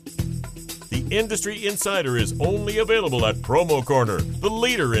Industry Insider is only available at Promo Corner, the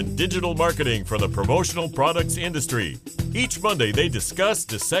leader in digital marketing for the promotional products industry. Each Monday, they discuss,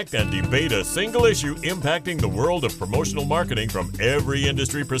 dissect, and debate a single issue impacting the world of promotional marketing from every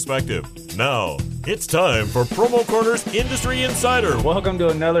industry perspective. Now, it's time for Promo Corner's Industry Insider. Welcome to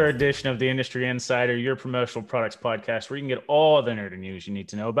another edition of the Industry Insider, your promotional products podcast, where you can get all the nerdy news you need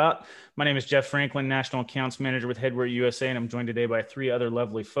to know about. My name is Jeff Franklin, National Accounts Manager with Headwear USA, and I'm joined today by three other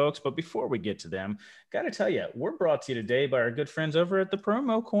lovely folks. But before we get to them, got to tell you, we're brought to you today by our good friends over at the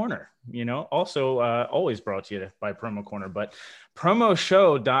Promo Corner. Also always brought to you by Promo Corner, but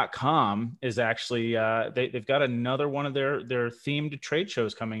promoshow.com is actually, they've got another one of their themed trade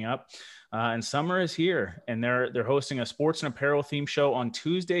shows coming up. And summer is here, and they're hosting a sports and apparel theme show on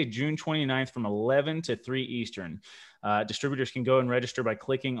Tuesday, June 29th from 11 to 3 Eastern. Distributors can go and register by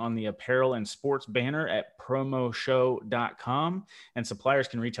clicking on the apparel and sports banner at promoshow.com, and suppliers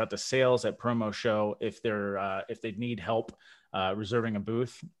can reach out to sales at PromoShow if they need help reserving a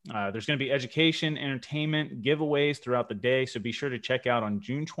booth. There's going to be education, entertainment, giveaways throughout the day. So be sure to check out on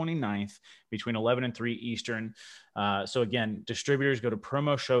June 29th between 11 and 3 Eastern. So again, distributors go to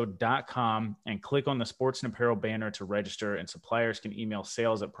promoshow.com and click on the sports and apparel banner to register, and suppliers can email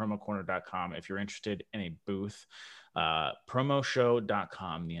sales at promocorner.com if you're interested in a booth.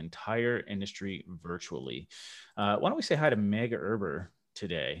 Promoshow.com, the entire industry virtually. Why don't we say hi to Meg Erber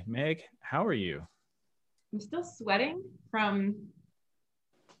today? Meg, how are you? I'm still sweating from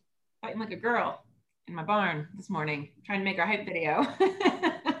fighting like a girl in my barn this morning, trying to make our hype video.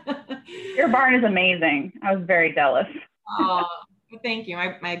 Your barn is amazing. I was very jealous. Oh, well, thank you.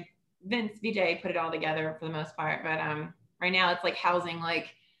 My Vince VJ put it all together for the most part, but right now it's like housing like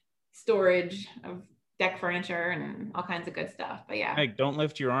storage of deck furniture and all kinds of good stuff. But yeah. Hey, don't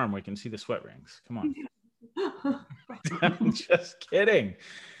lift your arm. We can see the sweat rings. Come on. I'm just kidding.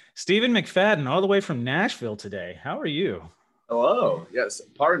 Stephen McFadden, all the way from Nashville today. How are you? Hello. Yes.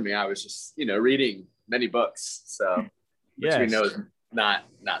 Pardon me. I was just, reading many books. So, which we know is not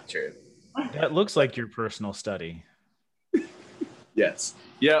true. That looks like your personal study. Yes.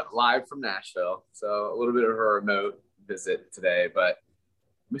 Yeah. Live from Nashville. So a little bit of a remote visit today, but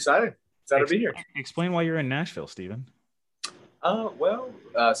I'm excited. Excited to be here. Explain why you're in Nashville, Stephen. So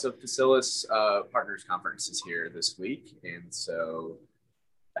Facilis Partners Conference is here this week. And so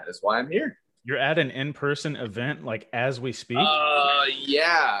that is why I'm here. You're at an in-person event, like as we speak?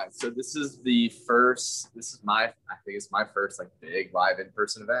 Yeah. So this is I think it's my first like big live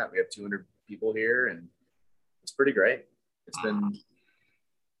in-person event. We have 200 people here and it's pretty great. It's been,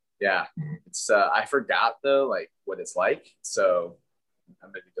 yeah, it's, I forgot though, like what it's like. So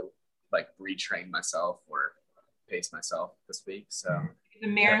I'm going to like retrain myself or pace myself this week. So the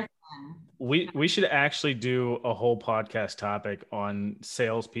marathon. We should actually do a whole podcast topic on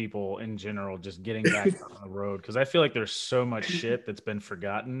salespeople in general, just getting back on the road. Cause I feel like there's so much shit that's been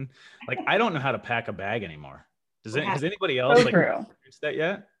forgotten. Like, I don't know how to pack a bag anymore. Has anybody else experienced that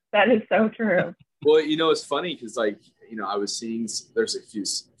yet? That is so true. Well, it's funny because I was seeing there's a few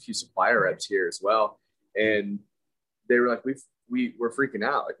supplier reps here as well. And they were like, we're freaking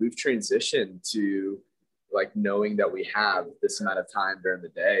out. Like we've transitioned to like knowing that we have this amount of time during the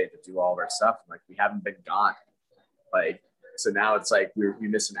day to do all of our stuff. Like we haven't been gone. Like, so now it's like we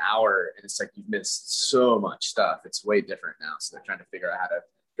miss an hour and it's like you've missed so much stuff. It's way different now. So they're trying to figure out how to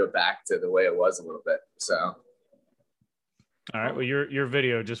go back to the way it was a little bit. So. All right. Well, your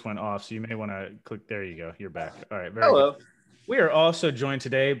video just went off, so you may want to click. There you go. You're back. All right. Hello. Good. We are also joined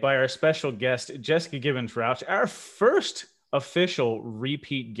today by our special guest, Jessica Gibbons-Rauch, our first official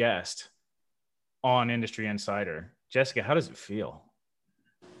repeat guest on Industry Insider. Jessica, how does it feel?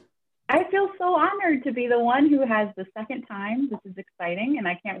 I feel so honored to be the one who has the second time. This is exciting, and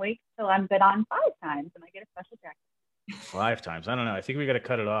I can't wait till I'm bid on 5 times and I get a special jacket. 5 times? I don't know. I think we got to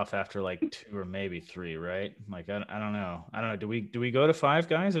cut it off after like 2 or maybe 3, right? Like I don't know. Do we go to 5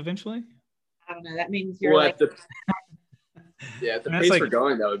 guys eventually? I don't know. That means you're at the pace we're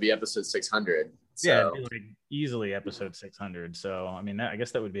going, that would be episode 600. So. Yeah, it'd be like easily episode 600. So, I mean, I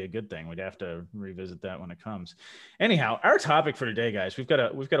guess that would be a good thing. We'd have to revisit that when it comes. Anyhow, our topic for today, guys, we've got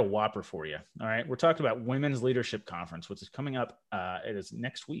a whopper for you. All right, we're talking about Women's Leadership Conference, which is coming up. It is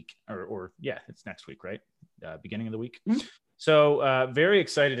next week, it's next week, right? Beginning of the week. Mm-hmm. So, very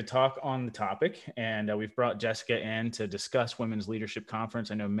excited to talk on the topic, and we've brought Jessica in to discuss Women's Leadership Conference.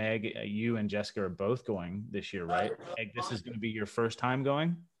 I know Meg, you and Jessica are both going this year, right? Meg, this is going to be your first time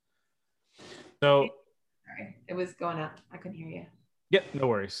going. So, sorry, it was going up. I couldn't hear you. Yep, no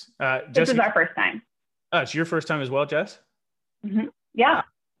worries. This is our first time. Oh, it's your first time as well, Jess? Mm-hmm. Yeah.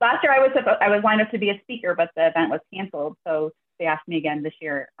 Last year I was lined up to be a speaker, but the event was canceled. So they ask me again this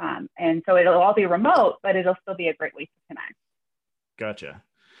year. And so it'll all be remote, but it'll still be a great way to connect. Gotcha.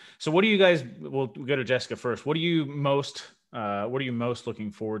 So what do you guys, we'll go to Jessica first. What are you most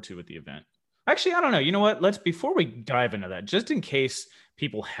looking forward to at the event? Actually, I don't know. You know what? Before we dive into that, just in case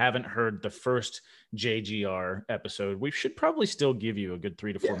people haven't heard the first JGR episode, we should probably still give you a good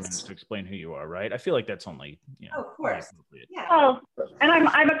 3 to 4 minutes to explain who you are, right? I feel like that's only, of course. Yeah. Oh, and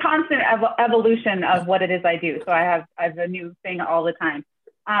I'm a constant evolution of what it is I do. So I have a new thing all the time.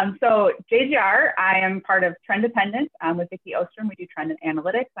 So JGR, I am part of Trend Dependent with Vicki Ostrom. We do trend and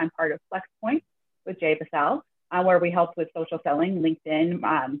analytics. I'm part of FlexPoint with Jay Bassell, where we help with social selling,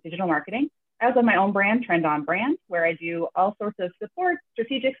 LinkedIn, digital marketing. I also have my own brand, Trend on Brand, where I do all sorts of support,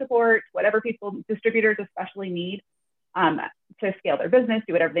 strategic support, whatever distributors especially need to scale their business,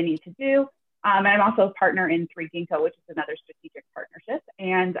 do whatever they need to do. And I'm also a partner in 3 Ginkgo, which is another strategic partnership.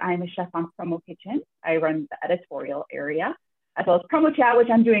 And I'm a chef on Promo Kitchen. I run the editorial area, as well as Promo Chat, which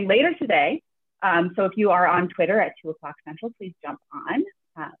I'm doing later today. So if you are on Twitter at 2:00 Central, please jump on.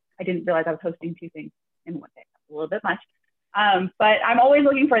 I didn't realize I was hosting 2 things in one day. That's a little bit much. But I'm always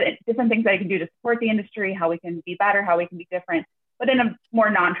looking for different things that I can do to support the industry, how we can be better, how we can be different, but in a more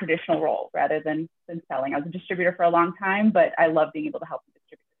non-traditional role rather than selling. I was a distributor for a long time, but I love being able to help the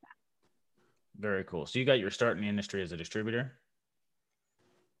distributors now. Very cool. So you got your start in the industry as a distributor?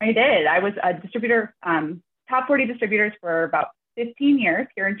 I did. I was a distributor, top 40 distributors for about 15 years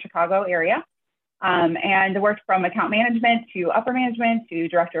here in Chicago area. And worked from account management to upper management to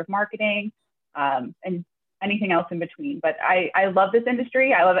director of marketing, and anything else in between. But I love this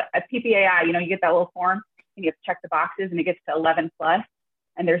industry. I love it. At PPAI, you get that little form and you have to check the boxes and it gets to 11 plus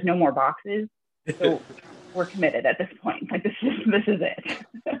and there's no more boxes. So we're committed at this point. Like this is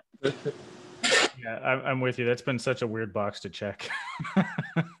it. Yeah, I'm with you. That's been such a weird box to check.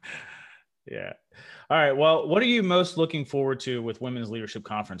 Yeah. All right. Well, what are you most looking forward to with Women's Leadership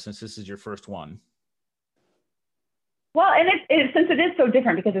Conference since this is your first one? Well, and since it is so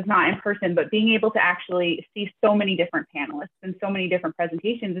different because it's not in person, but being able to actually see so many different panelists and so many different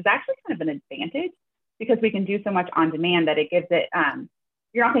presentations is actually kind of an advantage because we can do so much on demand that it gives it,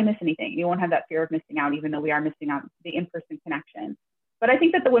 you're not going to miss anything. You won't have that fear of missing out, even though we are missing out the in-person connection. But I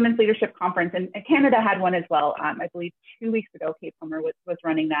think that the Women's Leadership Conference, and Canada had one as well, I believe 2 weeks ago, Kate Plummer was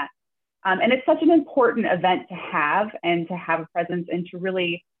running that. And it's such an important event to have and to have a presence and to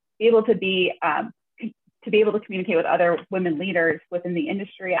really be able to communicate with other women leaders within the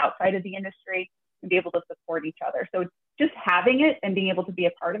industry, outside of the industry, and be able to support each other. So just having it and being able to be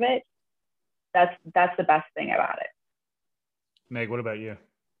a part of it, that's the best thing about it. Meg, what about you?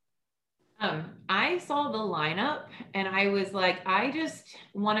 I saw the lineup and I was like, I just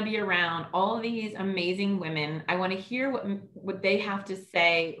want to be around all of these amazing women. I want to hear what they have to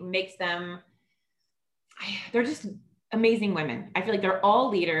say, they're just amazing women. I feel like they're all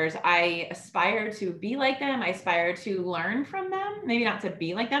leaders. I aspire to be like them. I aspire to learn from them, maybe not to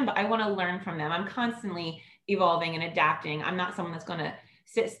be like them, but I want to learn from them. I'm constantly evolving and adapting. I'm not someone that's going to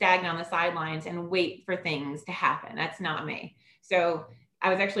sit stagnant on the sidelines and wait for things to happen. That's not me. So I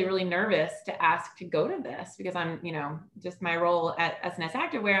was actually really nervous to ask to go to this because I'm, just my role at SNS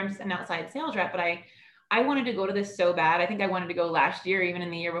Activewear, I'm just an outside sales rep, but I wanted to go to this so bad. I think I wanted to go last year, even in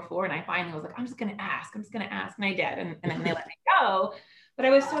the year before. And I finally was like, I'm just going to ask. And I did. And then they let me go. But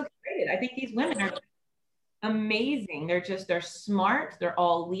I was so excited. I think these women are amazing. They're smart. They're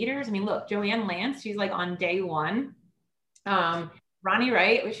all leaders. I mean, look, Joanne Lance, she's like on day 1. Ronnie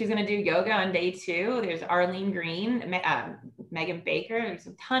Wright, she's going to do yoga on day 2. There's Arlene Green, Megan Baker. There's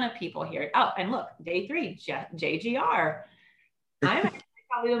a ton of people here. Oh, and look, day 3, JGR. I'm actually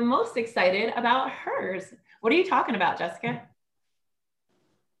probably the most excited about hers. What are you talking about, Jessica?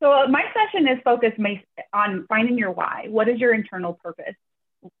 So my session is focused on finding your why. What is your internal purpose?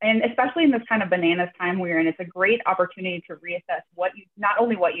 And especially in this kind of bananas time we're in, it's a great opportunity to reassess not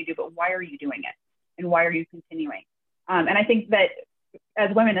only what you do, but why are you doing it? And why are you continuing? And I think that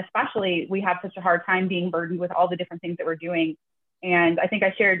as women, especially, we have such a hard time being burdened with all the different things that we're doing. And I think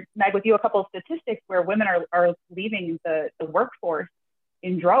I shared, Meg, with you a couple of statistics where women are leaving the workforce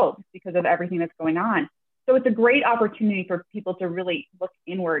in droves because of everything that's going on. So it's a great opportunity for people to really look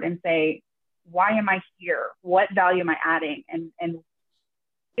inward and say, why am I here? What value am I adding? And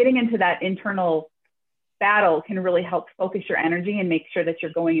getting into that internal battle can really help focus your energy and make sure that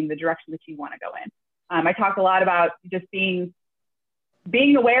you're going in the direction that you want to go in. I talk a lot about just being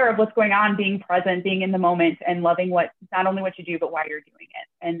aware of what's going on, being present, being in the moment, and loving not only what you do, but why you're doing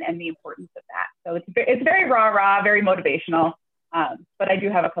it, and the importance of that. So it's very rah-rah, very motivational, but I do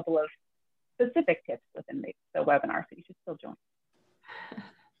have a couple of specific tips within the webinar, so you should still join.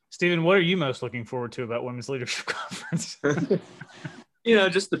 Stephen, what are you most looking forward to about Women's Leadership Conference?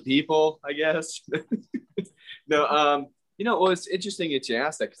 Just the people, I guess. No, well, it's interesting that you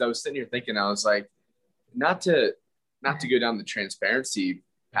asked that, because I was sitting here thinking, I was like, not to go down the transparency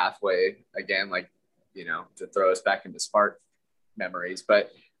pathway again, like, to throw us back into Spark memories,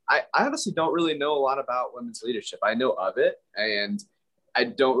 but I honestly don't really know a lot about women's leadership. I know of it, and I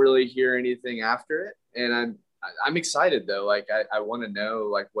don't really hear anything after it. And I'm excited though. Like I want to know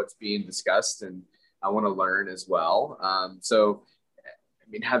like what's being discussed, and I want to learn as well. So, I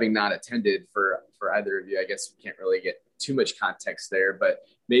mean, having not attended for either of you, I guess we can't really get too much context there, but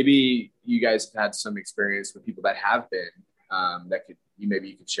maybe you guys have had some experience with people that have been, that maybe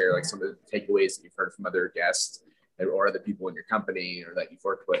you could share like some of the takeaways that you've heard from other guests or other people in your company or that you've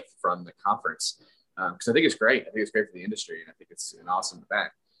worked with from the conference. Because I think it's great. I think it's great for the industry, and I think it's an awesome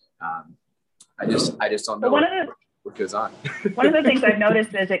event. I just don't know what goes on. One of the things I've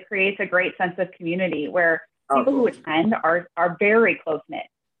noticed is it creates a great sense of community where people who attend are very close knit,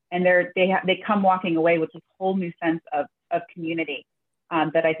 and they come walking away with this whole new sense of community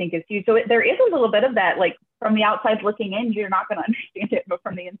that I think is huge. So there is a little bit of that, like from the outside looking in, you're not going to understand it, but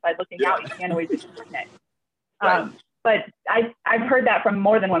from the inside looking out, you can't always explain it. Right. But I've heard that from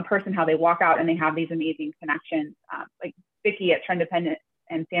more than one person, how they walk out and they have these amazing connections. Like Vicki at Trendependent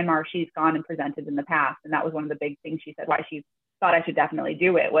and Sanmar, she's gone and presented in the past. And that was one of the big things she said, why she thought I should definitely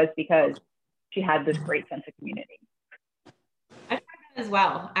do it, was because she had this great sense of community. I find that as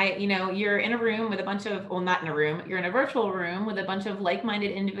well. You're in a room with a bunch of, well, not in a room, you're in a virtual room with a bunch of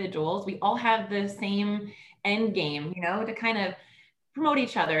like-minded individuals. We all have the same end game, to kind of promote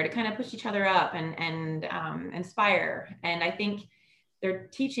each other, to kind of push each other up and inspire. And I think they're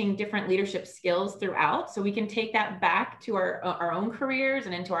teaching different leadership skills throughout, so we can take that back to our own careers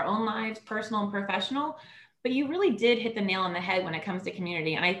and into our own lives, personal and professional. But you really did hit the nail on the head when it comes to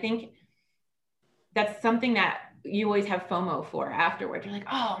community. And I think that's something that you always have FOMO for afterward. You're like,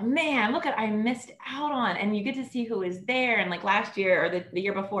 oh man, look at, I missed out on, and you get to see who is there. And like last year, or the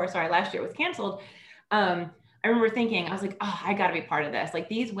year before, last year it was canceled. I remember thinking, I was like, oh, I got to be part of this. Like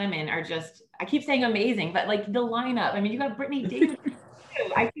these women are just, I keep saying amazing, but like the lineup, I mean, you got Brittany Davis.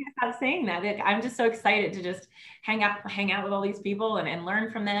 I can't stop saying that. I'm just so excited to just hang out with all these people and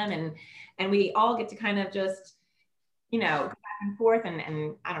learn from them. And we all get to kind of just, go back and forth.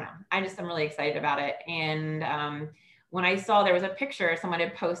 And I don't know, I'm really excited about it. And when I saw there was a picture someone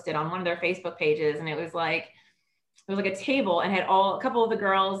had posted on one of their Facebook pages, and it was like a table and had a couple of the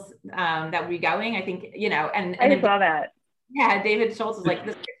girls that would be going, I think, and I saw that. Yeah, David Schultz was like,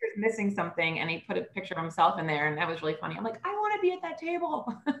 this picture's missing something, and he put a picture of himself in there, and that was really funny. I'm like, I want to be at that table.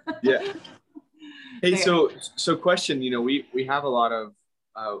 Yeah. Hey, so question, we have a lot of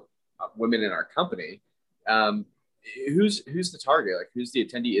women in our company. Who's the target? Like, who's the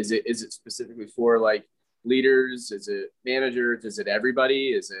attendee? Is it specifically for like leaders? Is it managers? Is it everybody?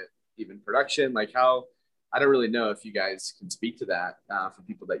 Is it even production? Like how? I don't really know if you guys can speak to that for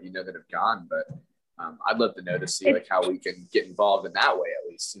people that that have gone, but I'd love to know to see like how we can get involved in that way, at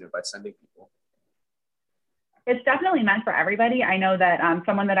least, by sending people. It's definitely meant for everybody. I know that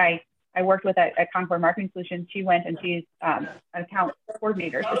someone that I worked with at Concord Marketing Solutions, she went and she's an account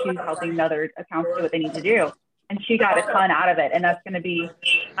coordinator. So she's helping other accounts do what they need to do. And she got a ton out of it. And that's going to be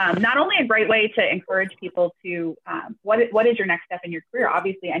not only a great way to encourage people to, what is your next step in your career?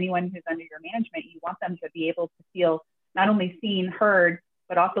 Obviously, anyone who's under your management, you want them to be able to feel not only seen, heard,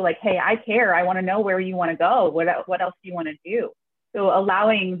 but also like, hey, I care. I want to know where you want to go. What else do you want to do? So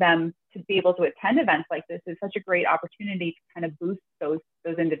allowing them to be able to attend events like this is such a great opportunity to kind of boost those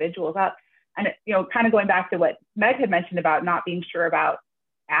individuals up. And, kind of going back to what Meg had mentioned about not being sure about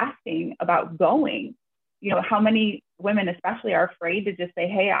asking about going, how many women especially are afraid to just say,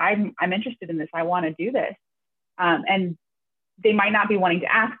 hey, I'm interested in this. I want to do this. And they might not be wanting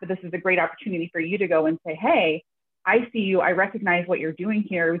to ask, but this is a great opportunity for you to go and say, hey, I see you. I recognize what you're doing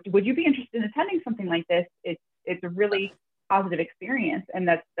here. Would you be interested in attending something like this? It's a really positive experience. And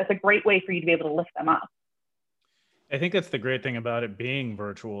that's a great way for you to be able to lift them up. I think that's the great thing about it being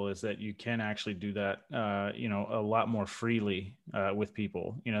virtual, is that you can actually do that, a lot more freely with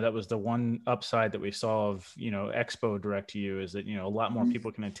people. That was the one upside that we saw of, Expo Direct to You, is that, a lot more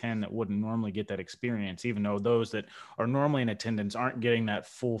people can attend that wouldn't normally get that experience, even though those that are normally in attendance aren't getting that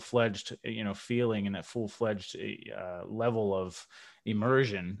full-fledged, feeling and that full-fledged level of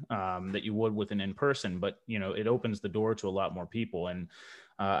immersion that you would with an in-person. But, it opens the door to a lot more people. And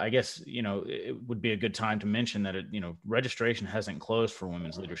I guess, it would be a good time to mention that, registration hasn't closed for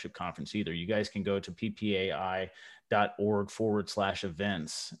Women's Leadership Conference either. You guys can go to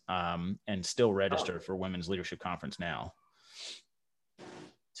ppai.org/events and still register for Women's Leadership Conference now.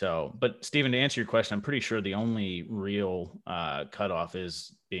 So, but Stephen, to answer your question, I'm pretty sure the only real cutoff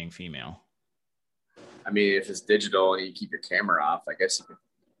is being female. I mean, if it's digital and you keep your camera off, I guess you could,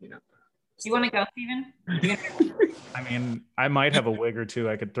 you know. You want to go, Stephen? I mean, I might have a wig or two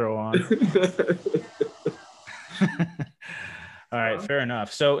I could throw on. All right, fair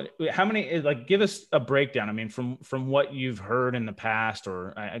enough. So how many, like, give us a breakdown. I mean, from what you've heard in the past,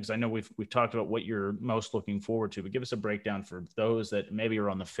 or because I know we've talked about what you're most looking forward to, but give us a breakdown for those that maybe are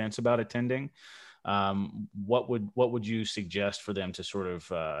on the fence about attending. What would you suggest for them to sort of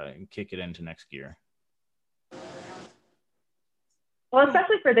kick it into next year? Well,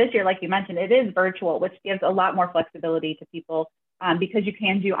 especially for this year, like you mentioned, it is virtual, which gives a lot more flexibility to people because you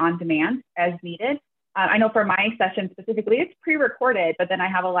can do on demand as needed. I know for my session specifically, it's pre-recorded, but then I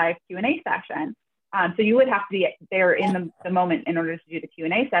have a live Q&A session. So you would have to be there in the moment in order to do the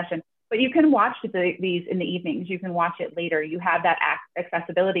Q&A session, but you can watch these in the evenings. You can watch it later. You have that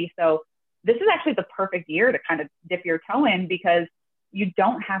accessibility. So this is actually the perfect year to kind of dip your toe in because you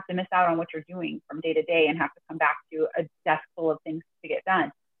don't have to miss out on what you're doing from day to day and have to come back to a desk full of things to get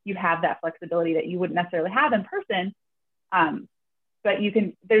done. You have that flexibility that you wouldn't necessarily have in person. But you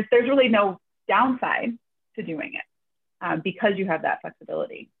can, there's really no downside to doing it because you have that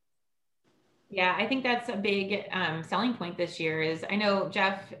flexibility. Yeah, I think that's a big selling point this year is I know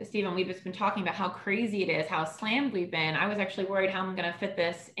Jeff, Stephen, we've just been talking about how crazy it is, how slammed we've been. I was actually worried how I'm going to fit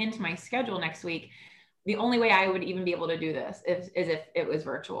this into my schedule next week. The only way I would even be able to do this is if it was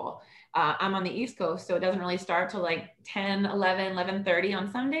virtual. I'm on the East Coast, so it doesn't really start till like 10, 11, 11:30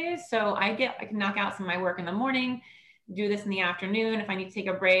 on some days. So I can knock out some of my work in the morning, do this in the afternoon if I need to take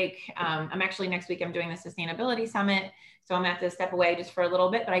a break. I'm actually next week, I'm doing the Sustainability Summit. So I'm gonna have to step away just for a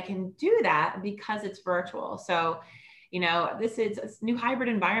little bit, but I can do that because it's virtual. So, this new hybrid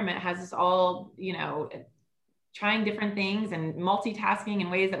environment has us all, trying different things and multitasking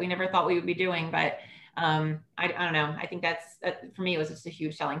in ways that we never thought we would be doing. But I don't know. I think that's for me, it was just a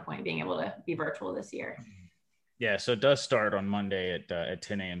huge selling point being able to be virtual this year. Yeah. So it does start on Monday at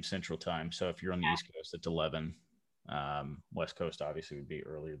 10 a.m. Central Time. So if you're on the East Coast, it's 11. West Coast obviously would be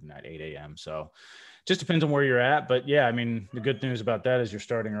earlier than that, 8 a.m. So just depends on where you're at. But yeah, I mean, the good news about that is you're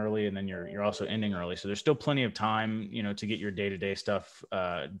starting early and then you're also ending early. So there's still plenty of time, to get your day-to-day stuff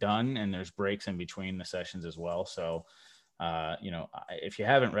done. And there's breaks in between the sessions as well. So if you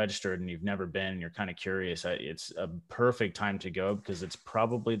haven't registered and you've never been, and you're kind of curious, it's a perfect time to go because it's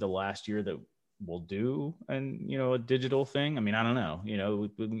probably the last year that we'll do a digital thing. I mean, I don't know,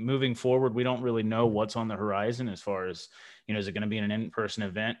 moving forward, we don't really know what's on the horizon as far as, is it going to be an in-person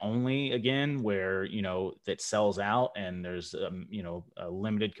event only again, where, that sells out and there's, a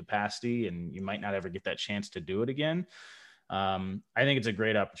limited capacity and you might not ever get that chance to do it again. I think it's a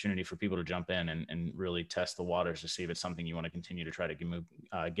great opportunity for people to jump in and really test the waters to see if it's something you want to continue to try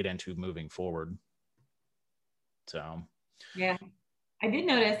to get into moving forward. So, yeah, I did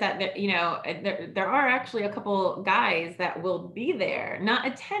notice that, there are actually a couple guys that will be there, not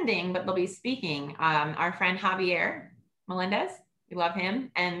attending, but they'll be speaking. Our friend Javier Melendez, we love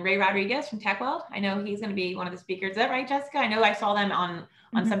him, and Ray Rodriguez from TechWeld. I know he's going to be one of the speakers. Is that right, Jessica? I know I saw them on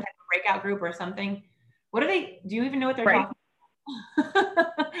some type of breakout group or something. What are they? Do you even know what they're talking about?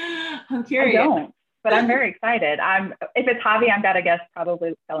 I'm curious. I don't, but I'm very excited. If it's Javi, I've got to guess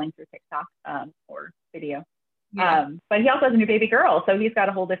probably selling through TikTok or video. Yeah. But he also has a new baby girl, so he's got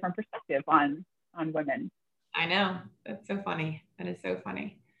a whole different perspective on women. I know. That's so funny. That is so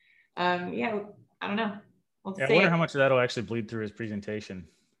funny. Yeah, I don't know. I wonder how much of that'll actually bleed through his presentation.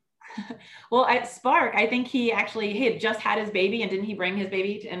 Well, at Spark, I think he had just had his baby, and didn't he bring his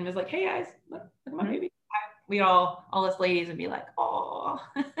baby and was like, "Hey guys, look at my baby." We all us ladies would be like, "Oh."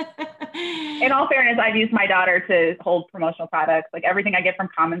 In all fairness, I've used my daughter to hold promotional products. Like everything I get from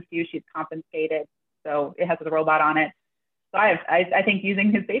commonsku, she's compensated, so it has the robot on it. So I think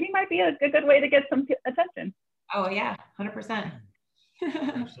using his baby might be a good way to get some attention. Oh yeah, 100%.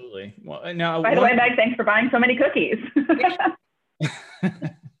 Absolutely. Well, now, by the way, Meg, thanks for buying so many cookies.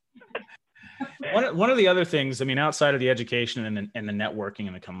 One of the other things, I mean, outside of the education and the networking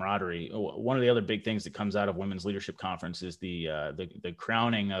and the camaraderie, one of the other big things that comes out of Women's Leadership Conference is the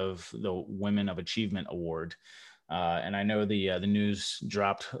crowning of the Women of Achievement Award. And I know the news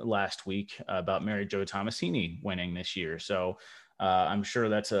dropped last week about Mary Jo Tomasini winning this year. So I'm sure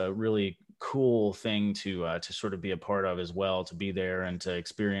that's a really cool thing to sort of be a part of as well, to be there and to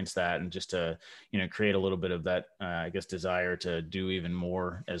experience that and just to, create a little bit of that, desire to do even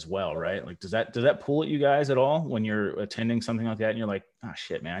more as well. Right. Like, does that pull at you guys at all when you're attending something like that and you're like, oh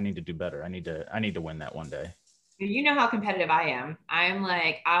shit, man, I need to do better. I need to win that one day. You know how competitive I am. I'm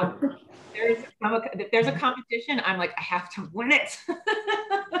like, there's a competition. I'm like, I have to win it.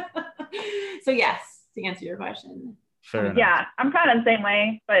 So yes, to answer your question. Fair enough. Yeah, I'm kind of the same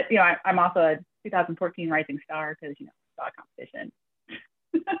way, but I'm also a 2014 Rising Star because saw competition.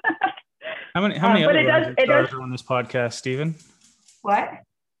 How many other rising stars are on this podcast, Stephen? What?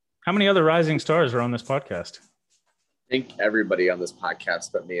 How many other rising stars are on this podcast? I think everybody on this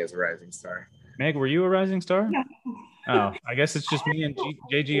podcast but me is a rising star. Meg, were you a rising star? No. Oh, I guess it's just me and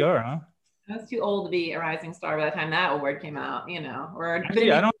JGR, huh? I was too old to be a rising star by the time that award came out,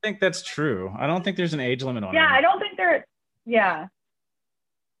 Actually, I don't think that's true. I don't think there's an age limit on it. Yeah, I don't think yeah.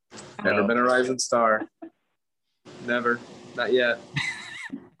 Never been a rising star. Never. Not yet.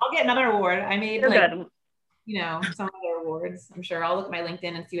 I'll get another award. I made good. Some other awards. I'm sure I'll look at my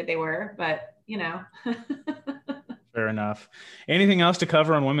LinkedIn and see what they were, but Fair enough. Anything else to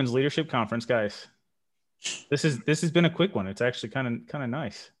cover on Women's Leadership Conference, guys? This has been a quick one. It's actually kind of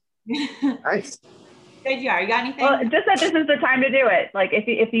nice. Nice. JGR, you got anything? Well, just that this is the time to do it. Like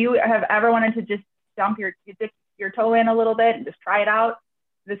if you have ever wanted to just dip your toe in a little bit and just try it out,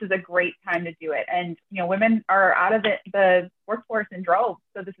 this is a great time to do it. And women are out of the workforce in droves,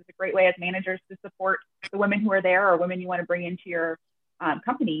 so this is a great way as managers to support the women who are there or women you want to bring into your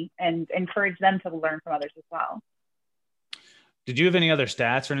company and encourage them to learn from others as well. Did you have any other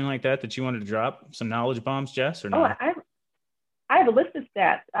stats or anything like that you wanted to drop? Some knowledge bombs, Jess, or no? Oh, I have a list of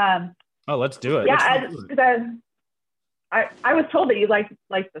stats. Let's do it. Yeah, because I was told that you like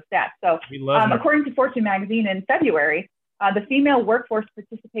the stats. So according to Fortune magazine in February, the female workforce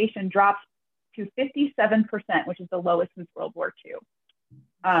participation dropped to 57%, which is the lowest since World War II.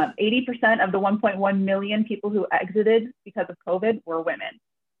 80% of the 1.1 million people who exited because of COVID were women.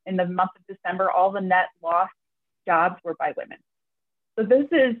 In the month of December, all the net lost jobs were by women. So this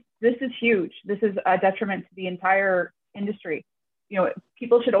is huge. This is a detriment to the entire industry.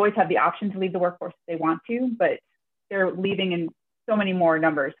 People should always have the option to leave the workforce if they want to, but they're leaving in so many more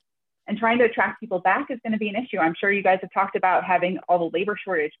numbers. And trying to attract people back is going to be an issue. I'm sure you guys have talked about having all the labor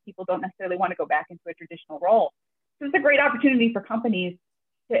shortage. People don't necessarily want to go back into a traditional role. So it's a great opportunity for companies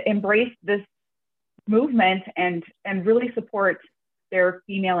to embrace this movement and really support their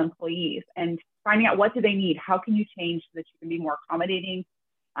female employees and finding out what do they need, how can you change so that you can be more accommodating,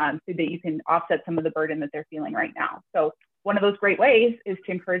 so that you can offset some of the burden that they're feeling right now. So one of those great ways is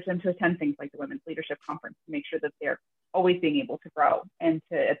to encourage them to attend things like the Women's Leadership Conference to make sure that they're always being able to grow and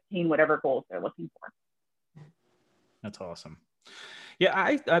to attain whatever goals they're looking for. That's awesome.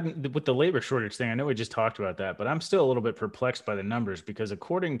 Yeah, I'm with the labor shortage thing, I know we just talked about that, but I'm still a little bit perplexed by the numbers because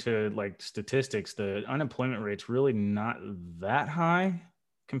according to statistics, the unemployment rate's really not that high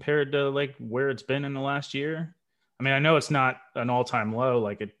compared to where it's been in the last year. I mean, I know it's not an all-time low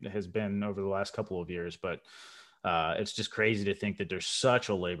like it has been over the last couple of years, but it's just crazy to think that there's such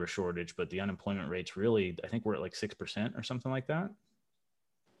a labor shortage, but the unemployment rate's really, I think we're at 6% or something like that.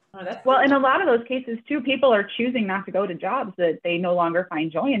 Well, in a lot of those cases too, people are choosing not to go to jobs that they no longer find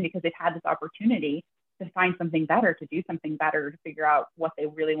joy in because they've had this opportunity to find something better, to do something better, to figure out what they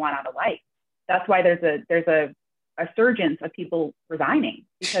really want out of life. That's why there's a surgence of people resigning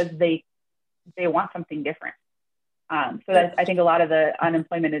because they want something different. So I think a lot of the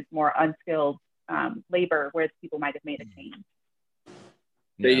unemployment is more unskilled labor, where people might have made a change.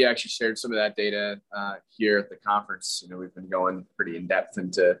 They actually shared some of that data here at the conference. We've been going pretty in depth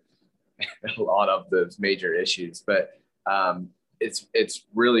into a lot of those major issues, but it's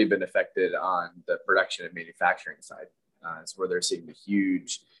really been affected on the production and manufacturing side. It's where they're seeing the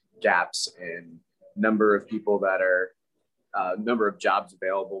huge gaps in number of people that are number of jobs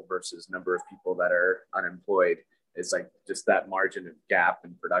available versus number of people that are unemployed. It's just that margin of gap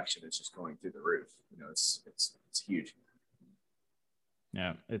in production is just going through the roof. It's huge.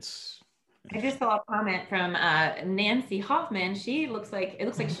 Yeah, I just saw a comment from Nancy Hoffman. It looks like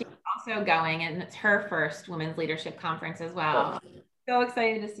she's also going, and it's her first Women's Leadership Conference as well. So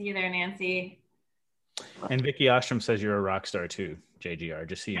excited to see you there, Nancy. And Vicky Ostrom says you're a rock star too, JGR,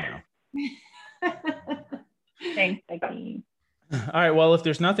 just so you know. Thanks, Vicky. All right, well, if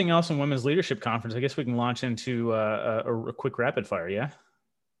there's nothing else on Women's Leadership Conference, I guess we can launch into a quick rapid fire, yeah?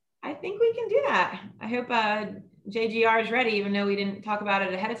 I think we can do that. I hope JGR is ready, even though we didn't talk about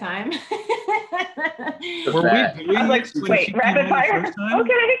it ahead of time. I was wait, rapid fire?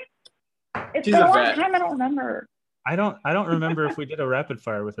 Okay. It's been a long time, I don't remember. I don't remember if we did a rapid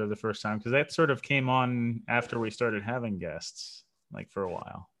fire with her the first time, because that sort of came on after we started having guests, for a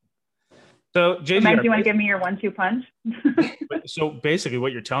while. So, JGR, do you want to give me your 1-2 punch? So basically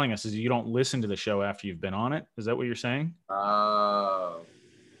what you're telling us is you don't listen to the show after you've been on it. Is that what you're saying?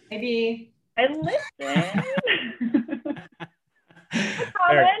 Maybe. I listen.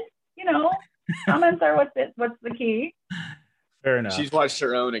 Comment, you know, comments are what's the key. Fair enough. She's watched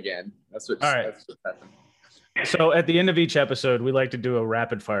her own again. That's what. All right. That's what happened. So at the end of each episode, we like to do a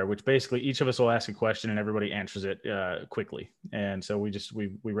rapid fire, which basically each of us will ask a question and everybody answers it quickly. And so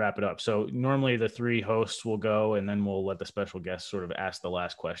we wrap it up. So normally the three hosts will go, and then we'll let the special guest sort of ask the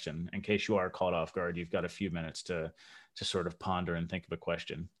last question. In case you are caught off guard, you've got a few minutes to sort of ponder and think of a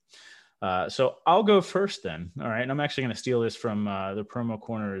question. So I'll go first then. All right. And I'm actually going to steal this from the Promo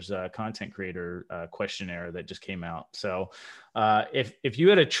Corner's content creator questionnaire that just came out. So if you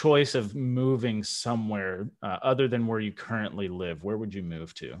had a choice of moving somewhere other than where you currently live, where would you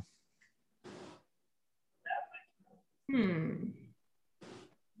move to?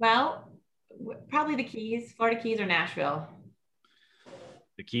 Well, probably the Keys, Florida Keys or Nashville.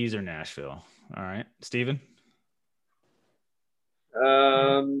 The Keys or Nashville. All right. Steven?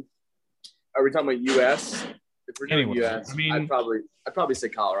 Are we talking about U.S.? If we're doing Anywhere. U.S., I'd probably say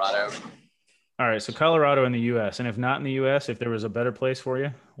Colorado. All right. So Colorado in the U.S. And if not in the U.S., if there was a better place for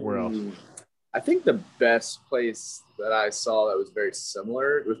you, where else? I think the best place that I saw that was very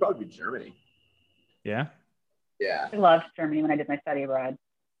similar, it would probably be Germany. Yeah? Yeah. I loved Germany when I did my study abroad.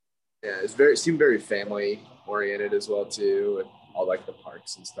 Yeah, it seemed very family oriented as well too, and all like the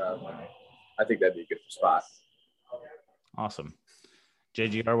parks and stuff. I think that'd be a good spot. Awesome.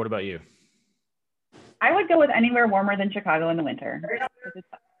 JGR, what about you? I would go with anywhere warmer than Chicago in the winter.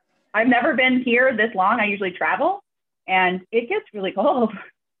 I've never been here this long. I usually travel, and it gets really cold.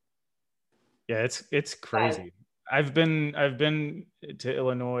 Yeah, it's crazy. I've been to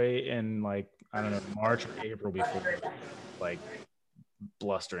Illinois in like, I don't know, March or April before, like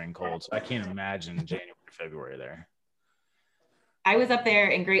blustering cold. So I can't imagine January, February there. I was up there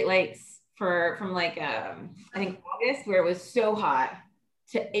in Great Lakes from like I think August, where it was so hot,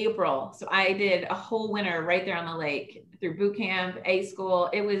 to April. So I did a whole winter right there on the lake through boot camp, A school.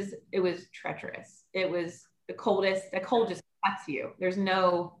 It was treacherous. It was the coldest. The cold just cuts you. There's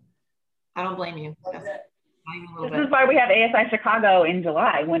no, I don't blame you. This is why we have ASI Chicago in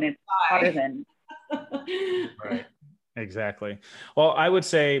July when it's hotter than. Right. Exactly. Well, I would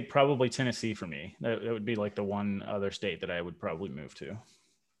say probably Tennessee for me. That would be like the one other state that I would probably move to.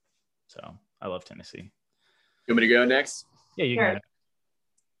 So I love Tennessee. You want me to go next? Yeah, you can.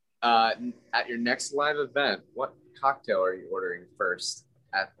 At your next live event, what cocktail are you ordering first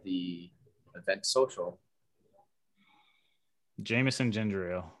at the event social? Jameson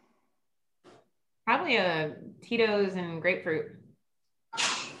ginger ale. Probably a Tito's and grapefruit. I'd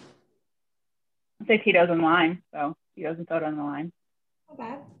say Tito's and lime. So Tito's and soda and the lime. Not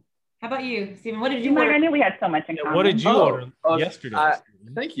bad. How about you, Stephen? What did you order? I knew we had so much in common. What did you order yesterday?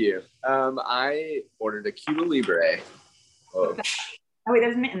 Thank you. I ordered a Cuba Libre. Oh wait,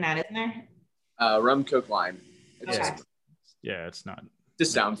 there's mint in that, isn't there? Rum Coke Lime. It's not.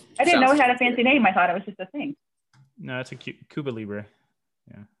 Just sounds. I didn't know it had a fancy name. I thought it was just a thing. No, it's a Cuba Libre.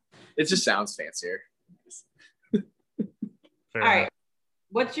 Yeah. It just sounds fancier. All right.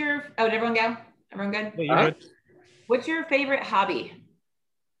 What's your? Oh, did everyone go? Everyone good? Yeah, you're good. What's your favorite hobby?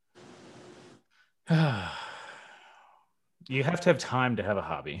 You have to have time to have a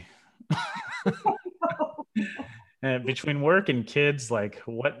hobby. And between work and kids, like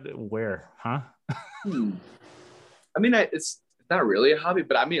where, huh? I mean, it's not really a hobby,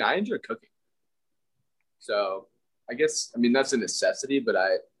 but I mean, I enjoy cooking. So I guess, I mean, that's a necessity, but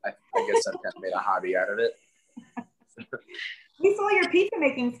I guess I've kind of made a hobby out of it. We saw your pizza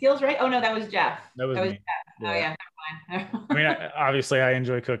making skills, right? Oh no, that was Jeff. That was me. Jeff. Yeah. Oh yeah, never mind. I mean, obviously I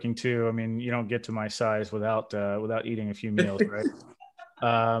enjoy cooking too. I mean, you don't get to my size without eating a few meals, right?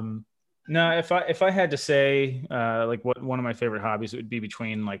 No, if I had to say like what one of my favorite hobbies, it would be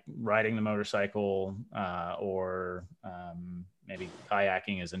between like riding the motorcycle or maybe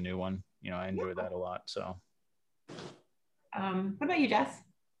kayaking is a new one. You know, I enjoy that a lot. So, what about you, Jess?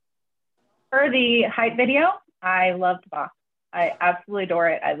 For the hype video, I love to box. I absolutely adore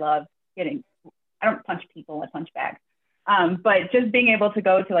it. I love I don't punch people, I punch bags. But just being able to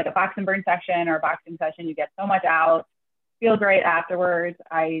go to like a box and burn session or a boxing session, you get so much out, feel great afterwards.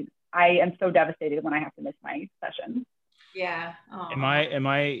 I am so devastated when I have to miss my session. Yeah. Aww. Am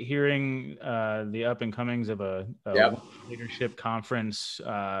I hearing the up and comings of a leadership conference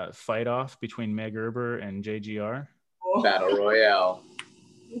fight off between Meg Erber and JGR? Battle Royale.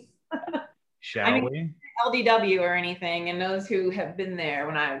 Shall we? LDW or anything, and those who have been there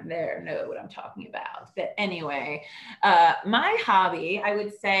when I'm there know what I'm talking about. But anyway, my hobby, I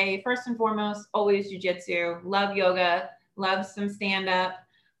would say first and foremost, always jiu-jitsu. Love yoga, love some stand-up.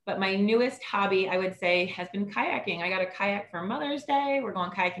 But my newest hobby, I would say, has been kayaking. I got a kayak for Mother's Day. We're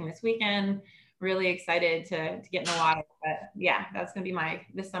going kayaking this weekend. really excited to get in the water. But yeah, that's going to be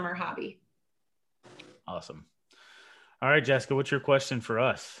this summer hobby. Awesome. All right, Jessica, what's your question for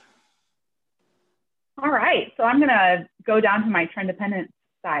us? All right. So I'm going to go down to my trend dependent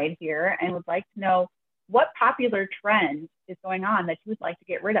side here and would like to know what popular trend is going on that you would like to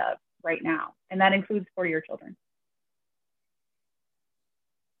get rid of right now. And that includes for your children.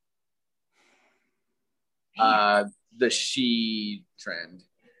 The she trend.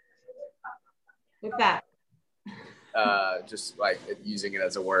 What's that? Just like using it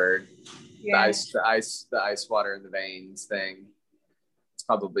as a word. Yeah. The ice water in the veins thing. It's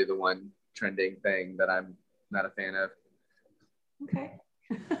probably the one trending thing that I'm not a fan of. Okay.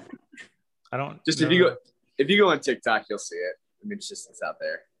 I don't just know. if you go on TikTok, you'll see it. I mean, it's out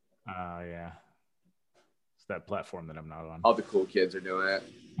there. Yeah. It's that platform that I'm not on. All the cool kids are doing it.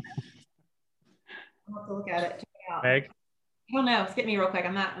 I'll have to look at it. Check it out. Meg? I don't know. Skip me real quick.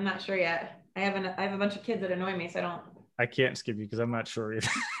 I'm not sure yet. I have a bunch of kids that annoy me, so I don't. I can't skip you because I'm not sure either.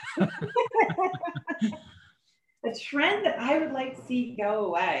 A trend that I would like to see go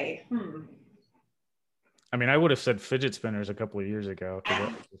away. I mean, I would have said fidget spinners a couple of years ago.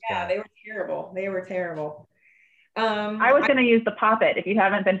 Yeah, they were terrible. I was going to use the Poppet. If you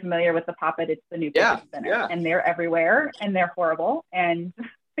haven't been familiar with the Poppet, it's the new fidget spinner. Yeah. And they're everywhere and they're horrible. And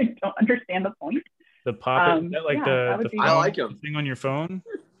I don't understand the point. The Poppet, is that like the I like them. Thing on your phone?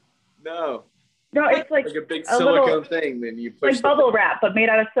 No, it's like a big silicone thing. Then you push like bubble wrap, but made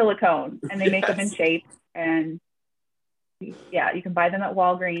out of silicone. And they make them in shapes. And yeah, you can buy them at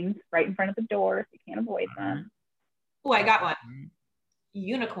Walgreens right in front of the door if you can't avoid them. Oh, I got one.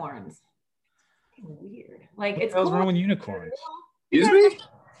 Unicorns. Weird. Like it's What's cool. wrong with unicorns? Excuse me?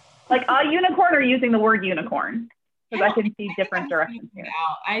 Like a unicorn or using the word unicorn? Because I can see different directions here.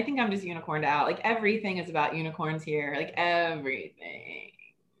 I think I'm just unicorned out. Like everything is about unicorns here. Like everything.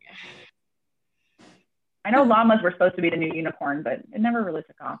 I know llamas were supposed to be the new unicorn, but it never really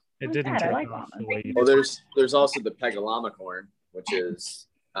took off. It didn't take I like off llamas. the way you Well, there's also the Pegalamacorn, which is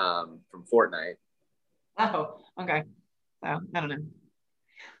from Fortnite. Oh, okay. So I don't know.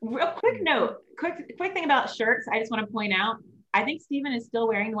 Real quick note, quick thing about shirts. I just want to point out. I think Steven is still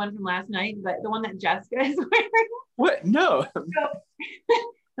wearing the one from last night, but the one that Jessica is wearing. What? No. The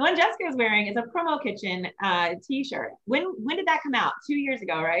one Jessica is wearing is a Promo Kitchen t-shirt. When did that come out? 2 years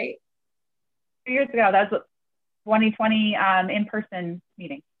ago, right? 2 years ago. That was 2020 in-person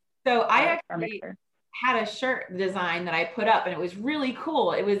meeting. So I actually had a shirt design that I put up, and it was really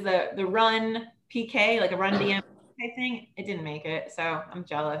cool. It was the Run PK, like a Run DM type thing. It didn't make it, so I'm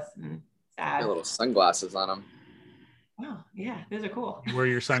jealous and sad. Got little sunglasses on them. Wow, yeah, those are cool. wear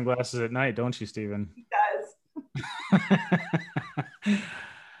your sunglasses at night, don't you, Steven? He does.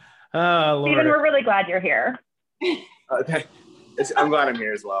 Oh, Lord. Steven, we're really glad you're here. I'm glad I'm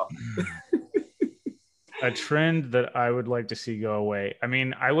here as well. A trend that I would like to see go away. I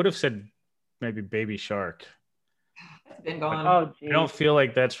mean, I would have said maybe Baby Shark. It's been gone. Oh, geez. I don't feel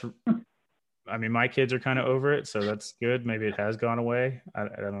like that's. I mean, my kids are kind of over it, so that's good. Maybe it has gone away. I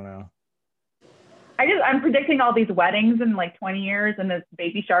don't know. I'm predicting all these weddings in like 20 years, and this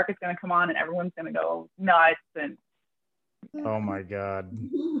Baby Shark is going to come on, and everyone's going to go nuts. And Oh my God,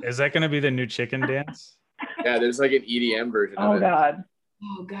 is that going to be the new chicken dance? Yeah, there's like an EDM version of it. God.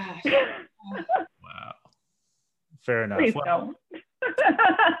 Oh gosh. Wow. Fair enough. Please Well, don't.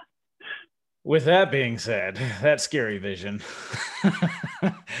 with that being said, that scary vision.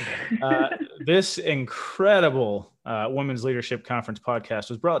 This incredible Women's Leadership Conference podcast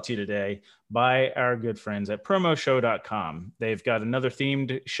was brought to you today by our good friends at promoshow.com. They've got another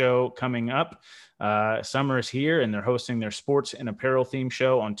themed show coming up. Summer is here, and they're hosting their sports and apparel theme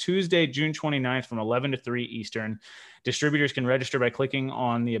show on Tuesday, June 29th from 11 to 3 Eastern. Distributors can register by clicking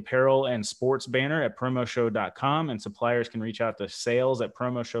on the apparel and sports banner at promoshow.com, and suppliers can reach out to sales at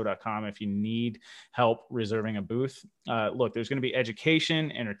promoshow.com if you need help reserving a booth. Look, there's going to be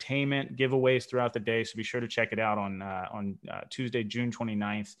education, entertainment, giveaways throughout the day, so be sure to check it out on Tuesday, June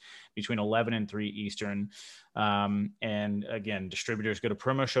 29th between 11 and 3 Eastern. And again, distributors go to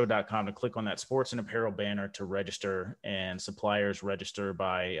promoshow.com to click on that sports and apparel banner to register, and suppliers register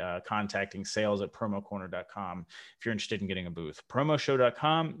by contacting sales at promocorner.com if you're interested in getting a booth.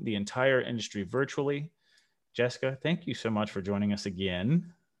 Promoshow.com, the entire industry virtually. Jessica, thank you so much for joining us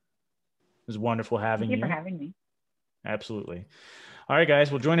again. It was wonderful having you. Thank you for having me. Absolutely. All right,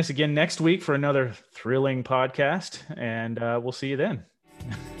 guys, well, join us again next week for another thrilling podcast, and we'll see you then.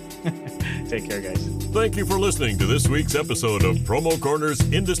 Take care, guys. Thank you for listening to this week's episode of Promo Corner's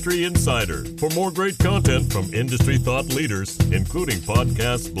Industry Insider. For more great content from industry thought leaders, including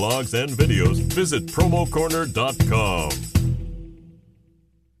podcasts, blogs, and videos, visit promocorner.com.